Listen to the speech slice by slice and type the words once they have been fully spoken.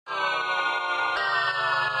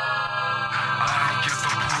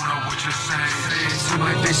To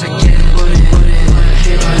my face again, put it.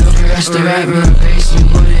 Hit right over, that's the rapper. Basement,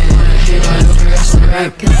 put it. Hit right over, that's the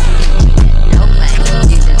rapper. No play,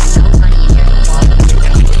 dude, there's no money in here to walk.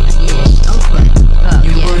 Yeah, no play.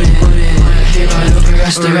 You put it. Hit right over,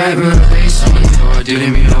 that's the rapper. Basement. Oh, I didn't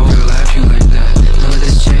mean I would laugh you like that. Don't let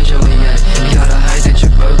this change over yet. You gotta hide that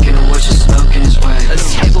you're broken and what you're smoking is wet. A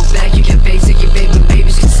table back, you get basic, you vape, but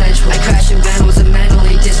baby's consensual. I crash in vandals and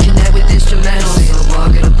mentally disconnect with instrumentals. Say a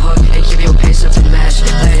walk in a park and keep your pace up to match.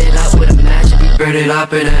 Light it up with a match and we burn it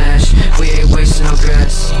up in a